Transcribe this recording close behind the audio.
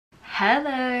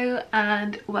Hello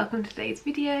and welcome to today's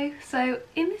video. So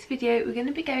in this video we're going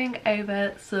to be going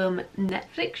over some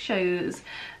Netflix shows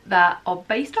that are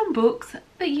based on books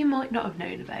that you might not have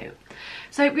known about.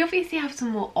 So we obviously have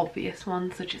some more obvious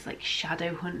ones such as like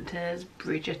Shadowhunters,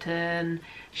 Bridgerton,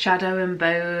 Shadow and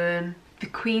Bone, The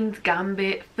Queen's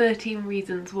Gambit, 13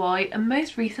 Reasons Why, and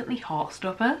most recently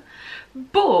Heartstopper.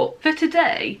 But for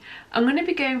today I'm going to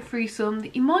be going through some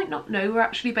that you might not know were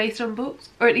actually based on books,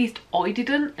 or at least I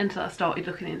didn't until I started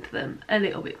looking into them a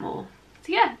little bit more.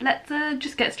 So yeah, let's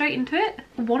just get straight into it.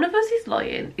 One of Us is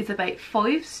Lying is about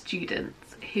 5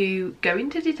 students who go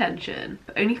into detention,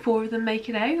 but only 4 of them make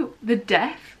it out. The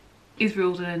death is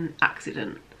ruled an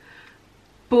accident,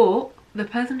 but the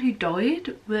person who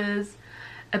died was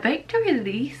about to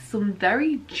release some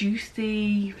very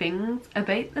juicy things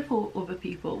about the 4 other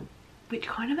people, which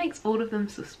kind of makes all of them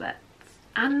suspects,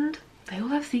 and they all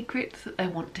have secrets that they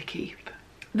want to keep.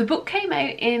 The book came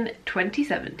out in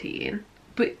 2017,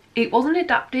 but it wasn't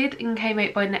adapted and came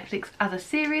out by Netflix as a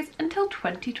series until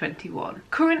 2021.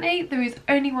 Currently there is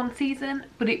only 1 season,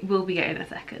 but it will be getting a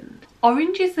second.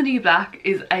 Orange is the New Black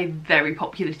is a very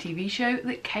popular TV show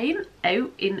that came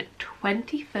out in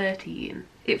 2013.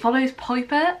 It follows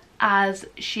Piper as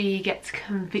she gets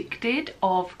convicted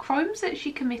of crimes that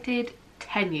she committed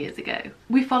 10 years ago.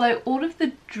 We follow all of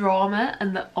the drama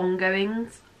and the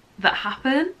ongoings that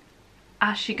happen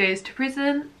as she goes to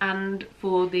prison and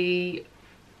for the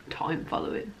time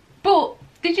following. But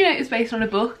did you know it was based on a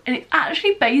book? And it's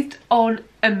actually based on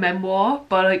a memoir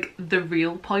by like the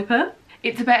real Piper.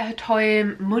 It's about her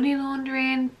time money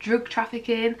laundering, drug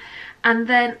trafficking, and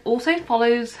then also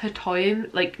follows her time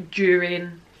like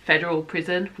during federal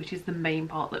prison, which is the main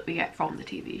part that we get from the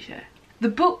TV show. The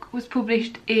book was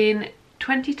published in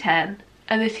 2010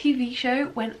 and the TV show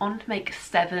went on to make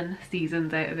 7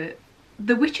 seasons out of it.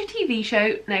 The Witcher TV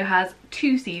show now has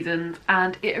 2 seasons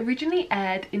and it originally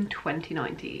aired in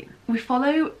 2019. We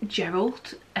follow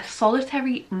Geralt, a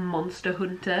solitary monster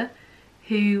hunter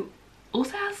who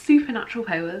also has supernatural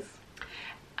powers.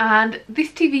 And this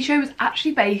TV show was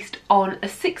actually based on a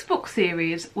 6-book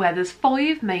series where there's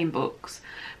 5 main books,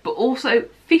 but also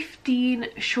 15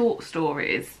 short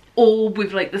stories, all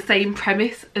with like the same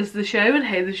premise as the show and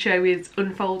how the show is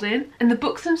unfolding. And the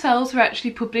books themselves were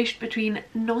actually published between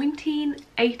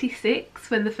 1986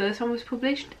 when the first one was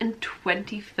published and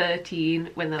 2013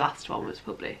 when the last one was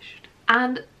published.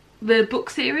 And the book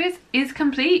series is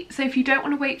complete, so if you don't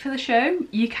want to wait for the show,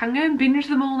 you can go and binge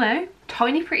them all now.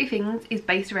 Tiny Pretty Things is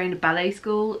based around a ballet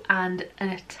school and an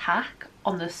attack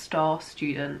on the star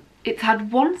student. It's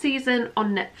had 1 season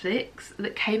on Netflix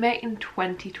that came out in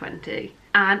 2020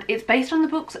 and it's based on the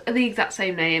books of the exact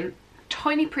same name.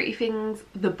 Tiny Pretty Things,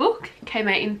 the book, came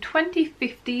out in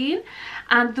 2015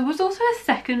 and there was also a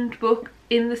second book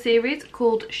in the series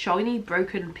called Shiny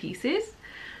Broken Pieces.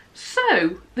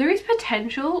 So there is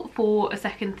potential for a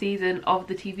second season of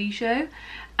the TV show,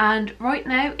 and right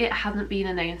now it hasn't been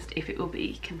announced if it will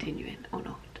be continuing or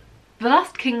not. The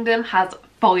Last Kingdom has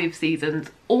 5 seasons,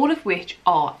 all of which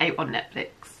are out on Netflix.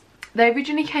 They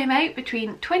originally came out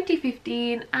between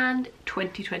 2015 and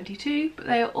 2022, but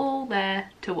they are all there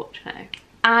to watch now.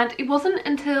 And it wasn't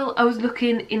until I was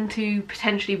looking into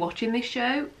potentially watching this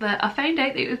show that I found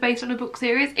out that it was based on a book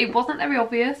series. It wasn't very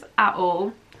obvious at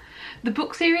all. The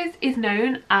book series is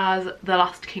known as the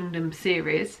Last Kingdom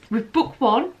series, with book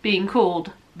 1 being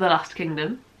called The Last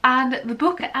Kingdom. And the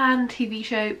book and TV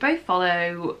show both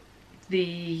follow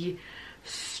the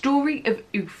story of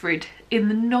Uhtred in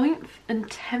the 9th and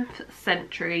 10th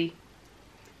century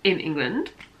in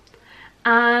England.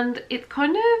 And it's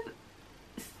kind of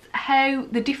how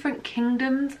the different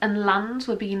kingdoms and lands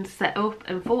were being set up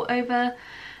and fought over,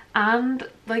 and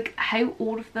like how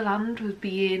all of the land was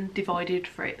being divided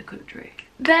throughout the country.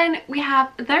 Then we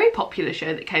have a very popular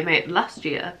show that came out last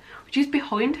year, which is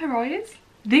Behind Her Eyes.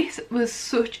 This was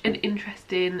such an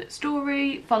interesting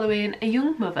story following a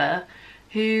young mother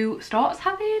who starts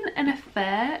having an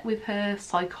affair with her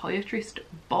psychiatrist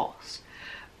boss,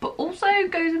 but also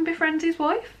goes and befriends his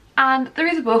wife. And there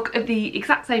is a book of the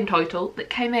exact same title that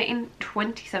came out in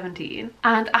 2017,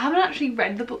 and I haven't actually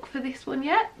read the book for this one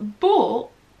yet, but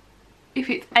if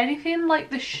it's anything like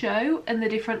the show and the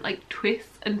different like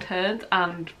twists and turns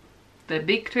and the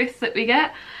big twists that we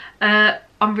get,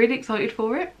 I'm really excited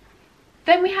for it.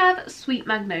 Then we have Sweet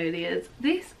Magnolias.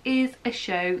 This is a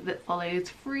show that follows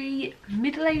 3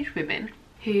 middle-aged women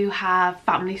who have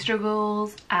family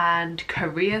struggles and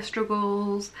career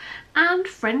struggles and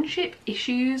friendship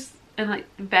issues and like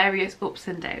various ups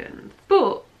and downs.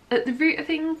 But at the root of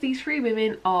things, these 3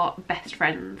 women are best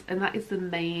friends, and that is the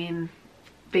main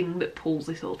thing that pulls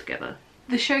this all together.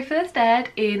 The show first aired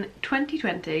in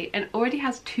 2020 and already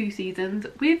has 2 seasons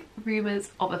with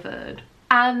rumours of a 3rd.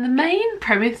 And the main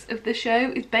premise of the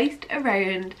show is based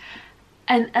around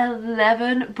an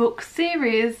 11-book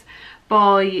series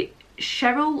by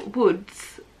Cheryl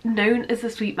Woods, known as the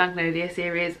Sweet Magnolia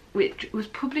series, which was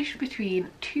published between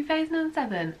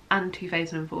 2007 and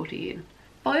 2014.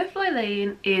 Firefly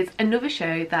Lane is another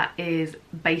show that is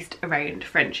based around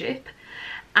friendship,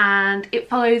 and it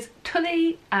follows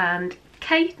Tully and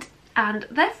Kate and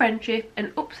their friendship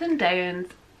and ups and downs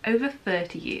over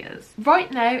 30 years.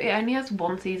 Right now it only has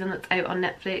 1 season that's out on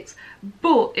Netflix,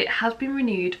 but it has been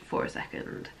renewed for a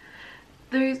second.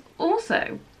 There is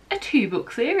also a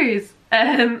 2-book series.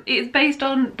 It's based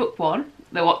on book 1,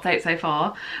 what's out so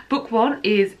far. Book 1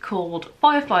 is called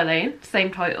Firefly Lane,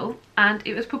 same title, and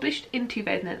it was published in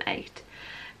 2008.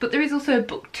 But there is also a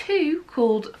book 2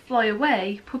 called Fly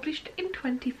Away, published in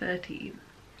 2013.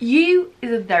 You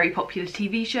is a very popular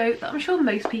TV show that I'm sure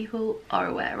most people are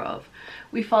aware of.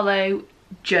 We follow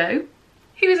Joe,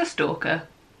 who is a stalker,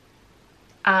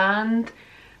 and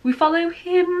we follow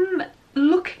him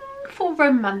looking for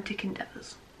romantic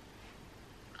endeavours.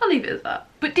 I'll leave it as that.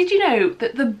 But did you know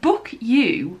that the book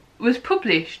You was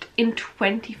published in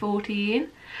 2014,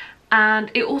 and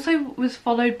it also was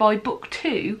followed by book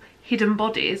 2, Hidden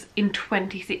Bodies, in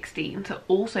 2016, so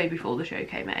also before the show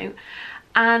came out.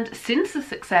 And since the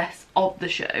success of the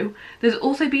show, there's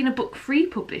also been a book 3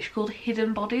 published called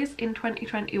Hidden Bodies in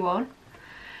 2021.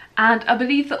 And I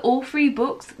believe that all 3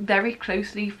 books very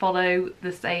closely follow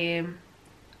the same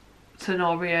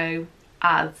scenario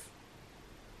as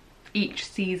each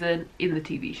season in the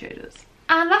TV show does.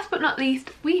 And last but not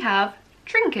least, we have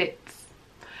Trinkets.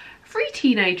 3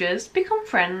 teenagers become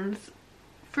friends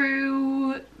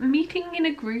through meeting in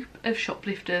a group of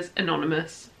shoplifters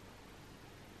anonymous.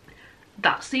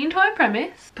 That's the entire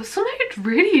premise, but somehow it's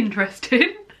really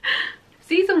interesting.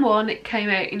 Season 1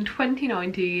 came out in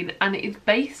 2019 and it is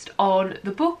based on the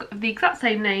book of the exact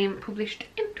same name published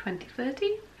in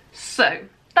 2013. So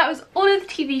that was all of the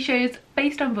TV shows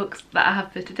based on books that I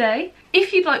have for today.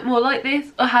 If you'd like more like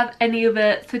this or have any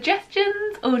other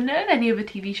suggestions or know of any other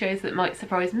TV shows that might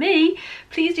surprise me,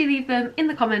 please do leave them in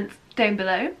the comments down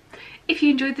below. If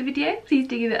you enjoyed the video, please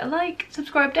do give it a like,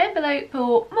 subscribe down below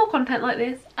for more content like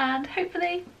this, and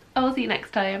hopefully I will see you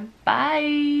next time.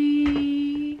 Bye!